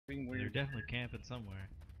being They're weird. definitely camping somewhere.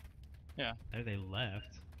 Yeah. There they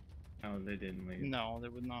left. Oh, they didn't leave. No, they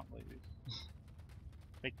would not leave.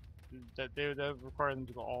 They would require them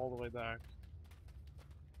to go all the way back.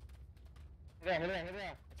 Look at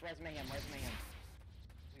that. It's Rise of Mayhem, Rise of Mayhem.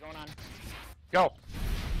 What's going on? Go!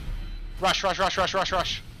 Rush!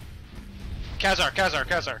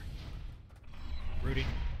 Kazar! Rudy.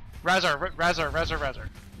 Razar!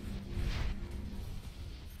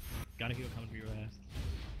 Gotta heal coming for your ass.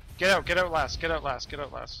 Get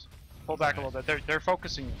out last. Pull back a little bit. They're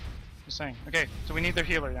focusing you. Just saying. Okay, so we need their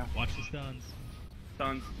healer now. Watch the stuns.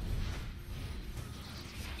 Stuns.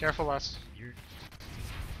 Careful, Les. You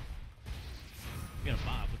got a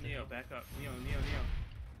bob. What the Neo, hell? back up. Neo.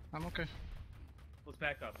 I'm okay. Let's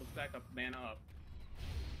back up. Man up.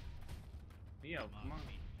 Neo, come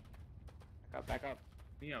on. Back up.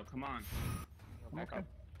 Neo, come on. Back Okay. up.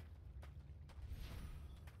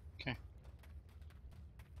 Okay.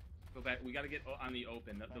 Go back. We gotta get on the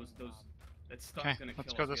open. That stuff's Okay, gonna kill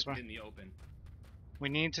let's us. go We this have to way. get in the open. We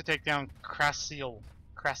need to take down Crassiel.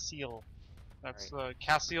 That's the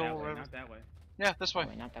Cassiel. That way, whatever. not that way. Yeah, this way.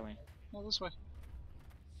 Not that way. No, this way.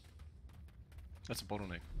 That's a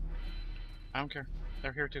bottleneck. I don't care.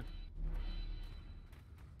 They're here too.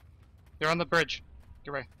 They're on the bridge.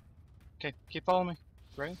 Get ready. Okay, keep following me.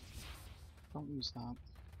 Ready? Don't use that.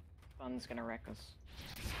 Sun's gonna wreck us.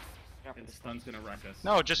 And the stun's gonna wreck us.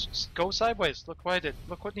 No, just go sideways. Look what I did.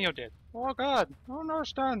 Look what Neo did. Oh god. Oh no,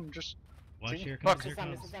 stun. Just Watch See? here Look. comes. This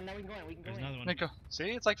Here is them, comes. Now we can go in, There's another one. there you go. See,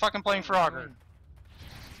 it's like fucking playing Frogger.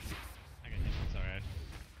 I got him. It's alright.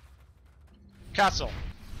 Castle.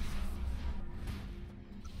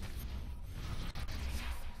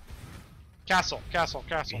 Castle.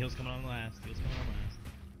 Okay, heal's coming on last. Comes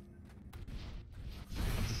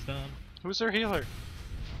the stun. Who's their healer?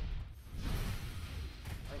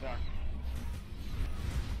 Right there.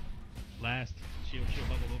 Last. Shield,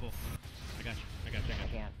 bubble. I got you. I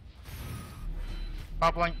can't.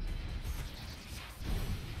 Bubbling.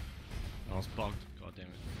 I was bugged. God damn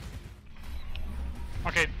it.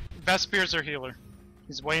 Okay, Vespier's their healer.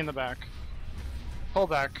 He's way in the back. Pull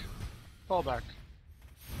back. Fall back,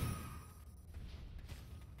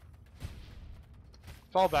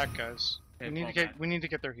 guys. Okay, we fall back. need to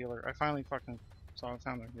get their healer. I finally fucking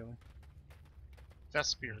found their healer.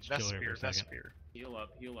 Vespier. Let's chill here for a second. Heal up,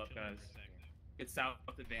 guys. Get south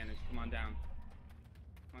advantage. Come on down.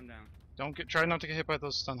 Try not to get hit by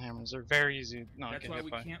those stun hammers. They're very easy to not That's get why hit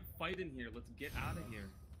we by. can't fight in here. Let's get out of here.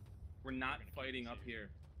 We're not fighting up here.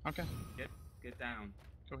 Okay, Get down.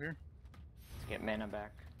 go here. Let's get mana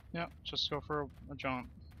back. Yeah, just go for a jaunt.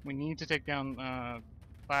 We need to take down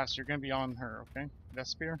Lass. You're gonna be on her, okay?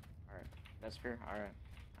 Vespier. Alright. Vesper, alright.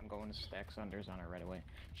 I'm going to stack Sunders on her right away.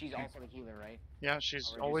 She's also the healer, right? Yeah, she's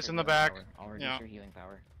I'll reduce always her in the healing back. power. I'll reduce Yeah. her healing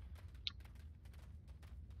power.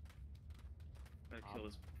 Gotta kill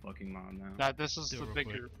this fucking mob now. This is Do it the real big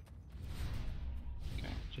quick. group. Okay.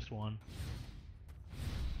 Just one.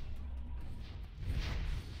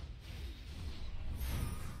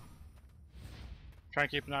 Try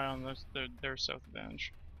and keep an eye on their south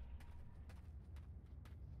advantage.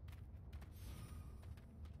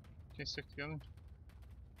 Okay, stick together.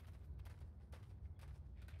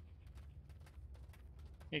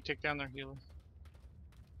 Hey, take down their healer.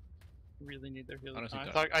 Really need their healer. I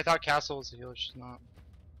don't think I thought Castle was the healer. She's not.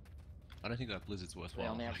 I don't think that Blizzard's They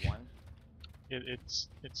worthwhile. only have one. It's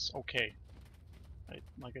okay.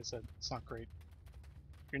 Like I said, it's not great.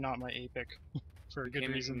 You're not my APIC for a We good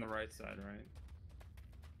came in reason. from the right side, right?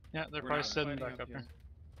 Yeah, they're We're probably not sitting fighting back up here.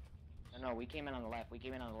 here. No, we came in on the left.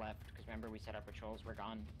 Because remember we set our patrols. We're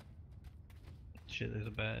gone. Shit, there's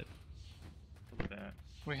a bat. Look at that.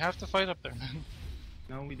 We have to fight up there, man.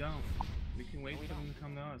 No, we don't. We can wait No, we for them don't. to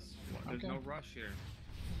come to us. There's Okay. no rush here.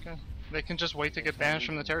 Okay. They can just wait to get There's no banished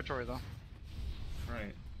from the reason. territory, though.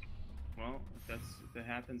 Right. Well, if it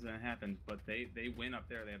happens, then it happens. But they win up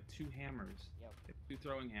there. They have 2 hammers. Yep. They have 2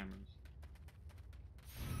 throwing hammers.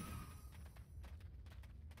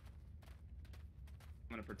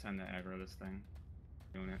 I'm gonna pretend to aggro this thing.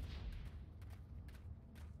 Doing it.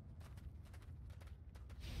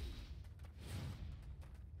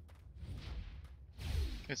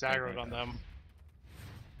 It's aggroed on them.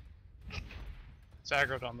 It's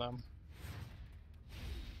aggroed on them.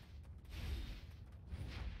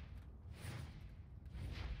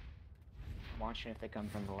 I'm watching if they come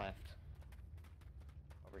from the left.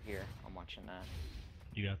 Over here. I'm watching that.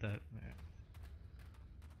 You got that? Yeah.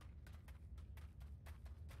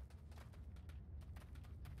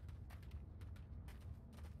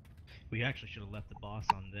 We actually should have left the boss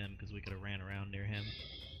on them because we could have ran around near him.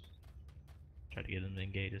 Tried to get them to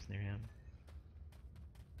engage us near him.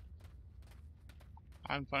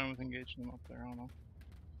 I'm fine with engaging them up there. I don't know.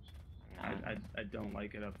 I don't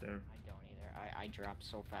like it up there. I don't either. I drop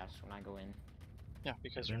so fast when I go in. Yeah,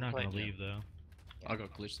 because They're we're not gonna playing. leave though. I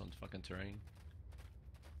got glitched on the fucking terrain.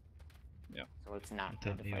 So it's not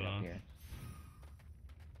Took good to me fight up off. here.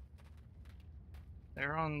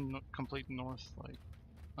 They're on complete north, like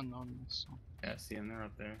unknownness. So. Yeah, see them. They're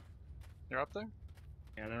up there. They're up there.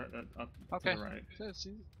 Yeah, they're up Okay. to the right. Yeah,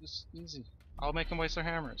 it's easy. I'll make them waste their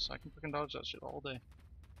hammers. I can freaking dodge that shit all day.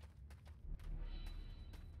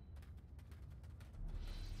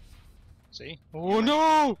 See? Oh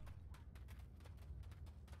no!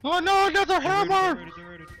 Oh no! I got their hammer!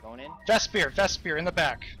 Going in? Vespear in the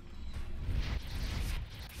back.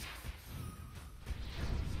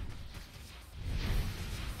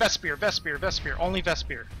 Vespear, only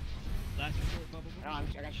Vespear. Last resort, bubble. No, I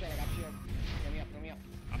got shit. Get me up.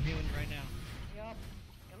 I'm healing right now.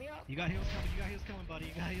 Get me up. You got heals coming, buddy.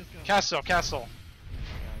 You got heals coming. Castle.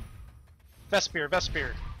 Vespear.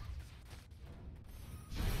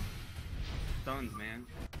 Stuns, man.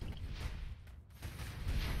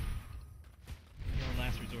 Healing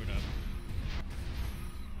last resort up.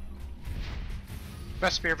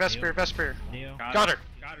 Vespear. Neo. Got her.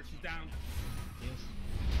 Got her. She's down. Heals.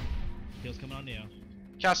 Heals coming on Neo.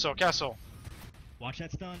 Castle. Watch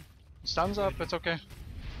that stun. Stun's up, it's okay.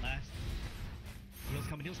 Last. Heals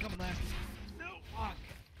coming last. No, fuck.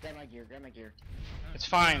 Grab my gear. It's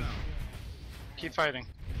fine. No. Keep fighting.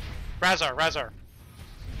 Razar.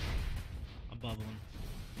 I'm bubbling.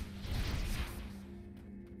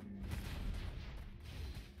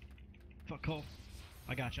 Fuck Cole.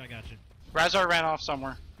 I got you. Razar ran off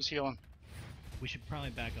somewhere. He's healing. We should probably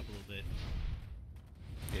back up a little bit.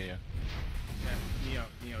 Yeah. Yeah,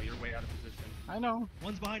 Neo, you're way out of position. I know.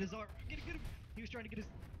 One's behind his arm. Get him. He was trying to get his.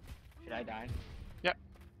 Should I die?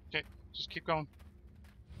 Okay, just keep going.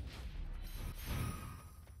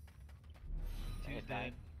 Two's hit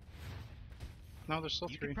dead. No, there's still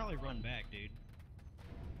You three. could probably run back, dude.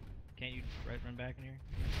 Can't you run back in here?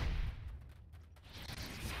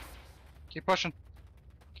 Keep pushing.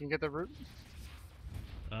 Can you get the root?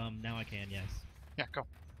 Now I can, yes. Yeah, go.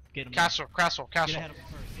 Get him. Castle. Get ahead of him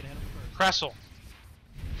first. Crassle.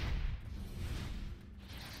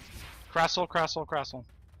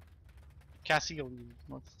 Cassie,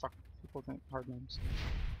 what the fuck? People think hard names.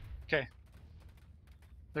 Okay.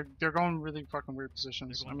 They're going really fucking weird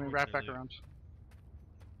positions. They're I'm going gonna towards wrap their back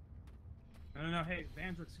loot. around. No. Hey,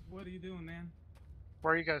 Vandrix, what are you doing, man?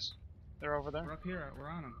 Where are you guys? They're over there. We're up here. We're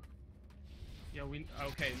on them. Yeah, we.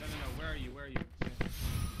 Okay, no. Where are you?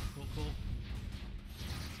 Cool.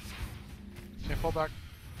 Okay, pull back.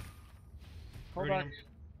 Pull Rooting back. him.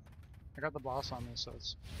 I got the boss on me, so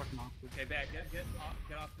it's fucking awkward. Okay, back.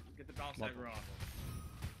 Get the boss dagger off.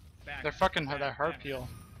 Back. They're fucking back, that heart back. peel.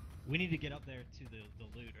 We need to get up there to the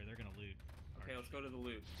loot, or they're gonna loot. Okay, let's go to the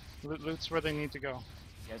loot. Loot's where they need to go.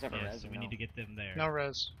 You guys have a Yeah, res so or we no? need to get them there. No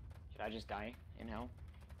res. Should I just die in hell?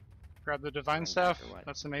 Grab the divine Going staff. back or what?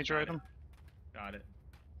 That's the major Got it. item. Got it.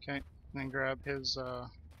 And then grab his. Light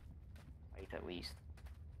at least.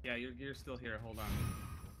 Yeah, you're still here. Hold on.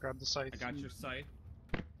 Grab the scythe. I got your sight.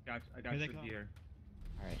 I got Here they your come. gear.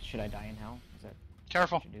 Alright, should I die in hell? Is that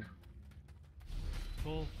Careful. what you do?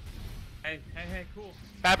 Cool. Hey, cool.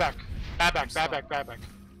 Back.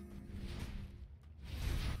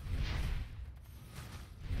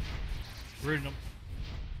 Rooting them.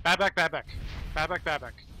 Back.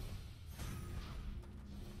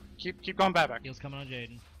 Keep going back. Heals coming on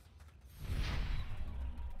Jaden.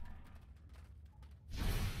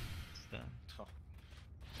 Stun.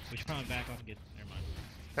 We should probably back off and get. Never mind.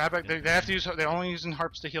 Back. They have to use. They're only using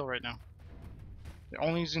harps to heal right now. They're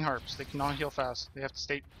only using harps. They cannot heal fast. They have to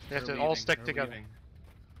stay. They have They're to all leaving, stick they're together. leaving.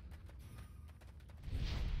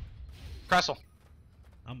 Crassle.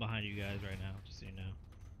 I'm behind you guys right now, just so you know.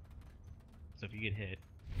 So if you get hit,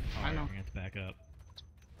 I know. you're gonna have to back up.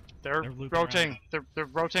 They're They're looping rotating. They're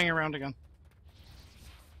rotating around again.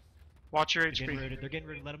 Watch your They're getting HP. rooted. They're getting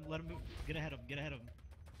rooted. Let them move. Get ahead of them.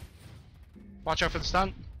 Watch out for the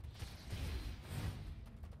stun.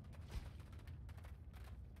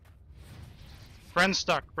 Bren's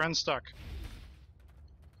stuck.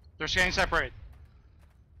 They're getting separated.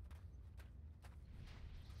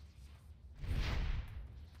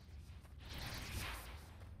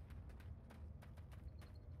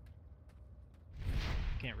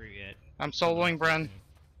 Can't root yet. I'm soloing Bren.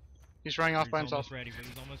 He's running off by himself.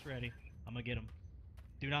 He's almost ready. I'm gonna get him.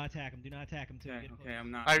 Do not attack him. Too. Okay, Get him okay,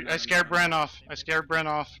 I'm not. I scared Bren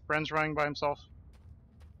off. Bren's running by himself.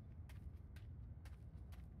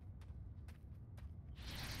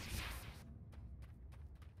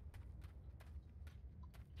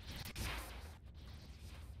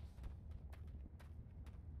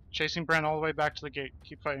 Chasing Brent all the way back to the gate.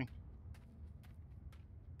 Keep fighting.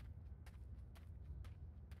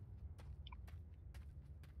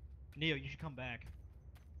 Neo, you should come back.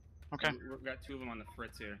 Okay. We've got 2 of them on the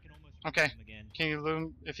fritz here. You can almost Okay. reach them again. Can you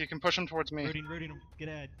loom if you can push him towards me? Rooting them. Get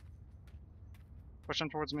ahead. Push him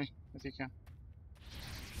towards me if you can.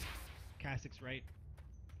 Cassic's right.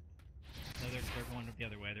 No, they're going the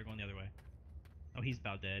other way. They're going the other way. Oh, he's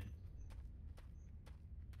about dead.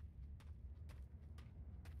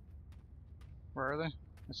 Where are they?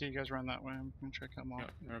 I see you guys run that way. I'm gonna try to cut them off.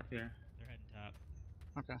 Yep, they're up here. They're heading top.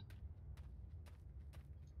 Okay.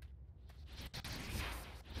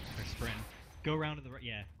 They're sprinting. Go around to the right.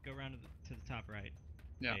 Yeah, go around to the top right.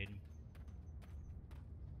 Yeah. Jaden.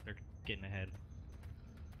 They're getting ahead.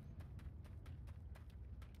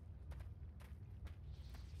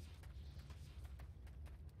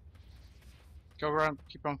 Go around.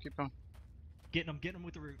 Keep going. Keep going. Getting them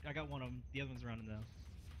with the root. I got one of them. The other one's running though.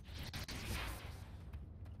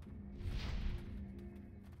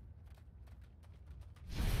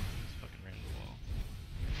 Just fucking ran into the wall.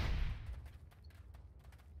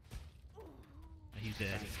 He's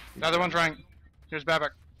dead. The other one's running. Here's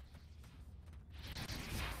Babak.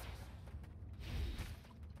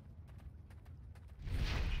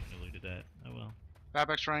 Shouldn't have looted that. Oh well.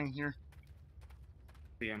 Babak's running here.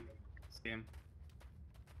 See him. See him.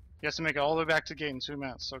 He has to make it all the way back to the gate in 2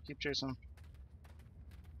 minutes, so keep chasing him.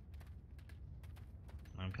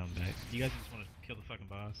 I'm coming back. You guys just want to kill the fucking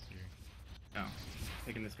boss? Or... No.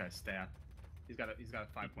 Taking this guy's staff. He's got a 5.4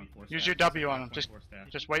 staff. Use your W on him. 5.4 staff.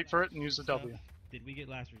 Just wait for it and use the W. Did we get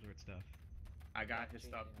last resort stuff? I got his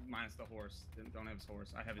stuff minus the horse. Don't have his horse.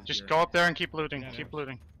 I have his Just gear. go up there and keep looting. Yeah, Keep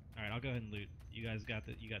looting. All right, I'll go ahead and loot. You guys got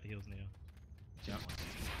the heals, Neo. Yep.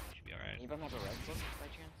 Should be all right. Any of them have a red book by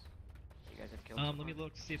chance? You guys have killed so Let me far?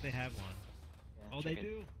 look to see if they have one. Yeah, Oh, they check it.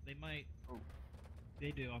 do. They might. Oh.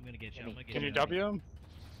 They do. I'm gonna get you. I'm gonna get Can you you. W him?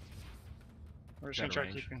 We're just gonna Got a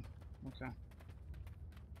try range. keeping. Okay.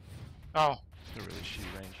 Oh, A really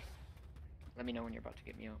shitty range. Let me know when you're about to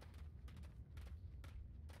get me out.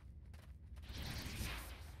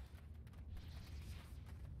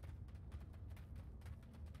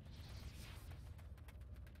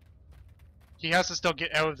 he has to still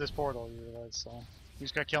get out of this portal, you realize, so.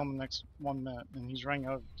 He's gotta kill him in the next 1 minute, and he's running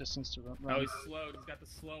out of distance to run. Oh, he's slowed. He's got the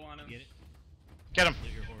slow on him. Get it. Get him!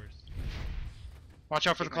 Loot your horse. Watch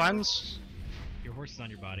out for the cleanse. Your horse is on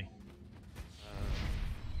your body.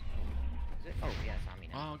 Is it? Oh, yeah, it's on me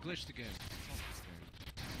now. Oh, glitched again. Fuck this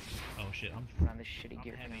game. Oh shit, I'm It's on this shitty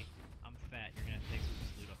gear for heavy. now. I'm fat. You're gonna have to take some of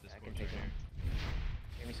this loot off this I can corpse right take here.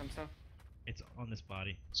 Give me some stuff. It's on this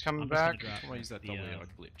body. He's coming I'm just gonna back. drop Come on, use that the, W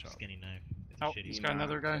like glitch up. skinny knife. It's Oh, a shitty he's Demon got on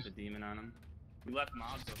another him. guy. Got the demon on him. We left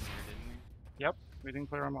mobs over here, didn't we? Yep, we didn't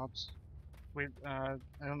clear our mobs. We, I'm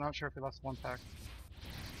not sure if we left one pack.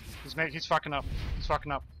 He's fucking up. He's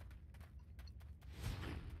fucking up.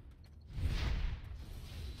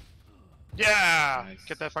 Yeah! Nice.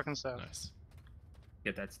 Get that fucking stuff. Nice.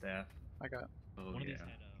 Get that staff. I got it. Oh One of yeah. these had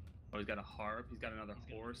Oh, he's got a harp. He's got another He's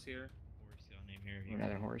got a- horse here. horse. I'll name here. You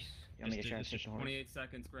Another can- horse. You want me to Just try to just take the horse? 28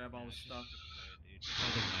 seconds. Grab all the Just stuff. destroy it, dude. It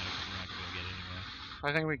doesn't matter because we're not gonna be able to get it anyway.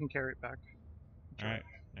 I think we can carry it back. Alright.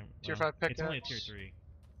 Tier 5 It's only a pickaxe. tier 3.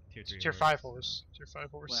 Tier 3. Tier 5 horse. Tier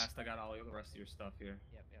 5 horse. Last, I got all the rest of your stuff here.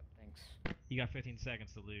 Yep, thanks. You got 15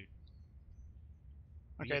 seconds to loot.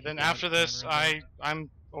 We Okay, get then the after timer this, up. I'm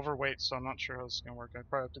overweight, so I'm not sure how this is gonna work. I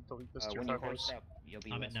probably have to delete this tier When 5 you horse horse. up, you'll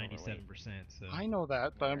be I'm at less overweight. 97%, so. I know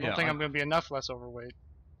that, but I don't Yeah, think I- I'm gonna be enough less overweight.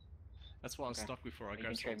 That's why I was Okay. stuck before I You can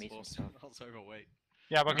grabbed trade me Scott's some horse. stuff. I was overweight.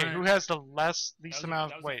 Yeah, but okay, Alright. who has the least That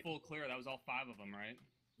amount was of a weight? full clear. That was all 5 of them, right?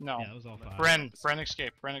 No. Yeah, that was all 5. Bren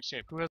escaped. Who has